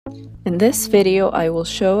In this video, I will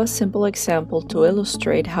show a simple example to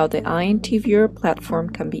illustrate how the INTViewer platform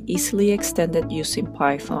can be easily extended using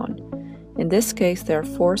Python. In this case, there are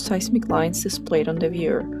 4 seismic lines displayed on the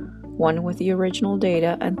viewer, 1 with the original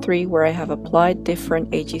data and 3 where I have applied different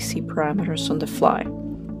AGC parameters on the fly.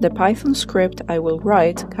 The Python script I will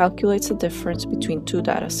write calculates the difference between 2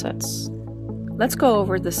 datasets. Let's go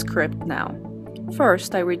over the script now.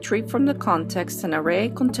 First, I retrieve from the context an array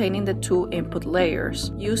containing the 2 input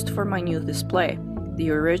layers used for my new display,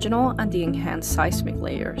 the original and the enhanced seismic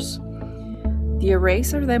layers. The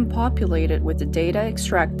arrays are then populated with the data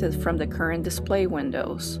extracted from the current display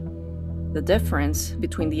windows. The difference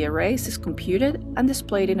between the arrays is computed and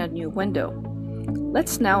displayed in a new window.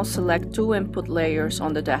 Let's now select 2 input layers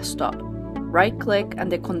on the desktop. Right-click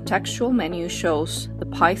and the contextual menu shows the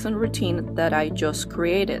Python routine that I just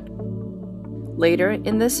created. Later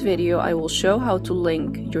in this video, I will show how to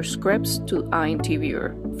link your scripts to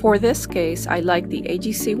INTViewer. For this case, I like the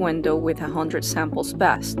AGC window with 100 samples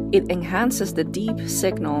best. It enhances the deep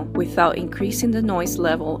signal without increasing the noise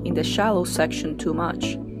level in the shallow section too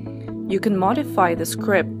much. You can modify the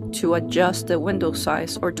script to adjust the window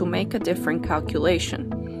size or to make a different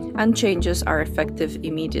calculation, and changes are effective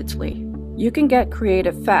immediately. You can get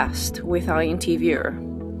creative fast with INTViewer.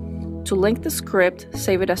 To link the script,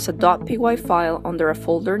 save it as a .py file under a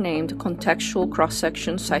folder named Contextual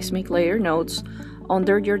Cross-Section Seismic Layer Nodes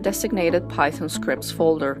under your designated Python scripts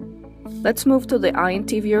folder. Let's move to the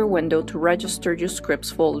INTViewer window to register your scripts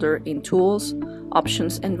folder in Tools,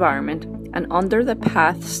 Options, Environment, and under the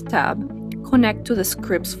Paths tab, connect to the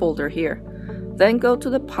scripts folder here. Then go to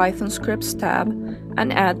the Python scripts tab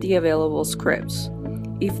and add the available scripts.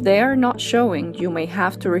 If they are not showing, you may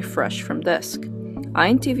have to refresh from disk.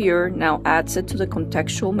 INTViewer now adds it to the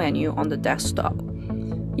contextual menu on the desktop.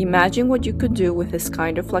 Imagine what you could do with this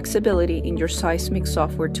kind of flexibility in your seismic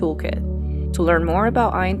software toolkit. To learn more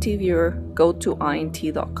about INTViewer, go to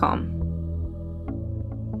int.com.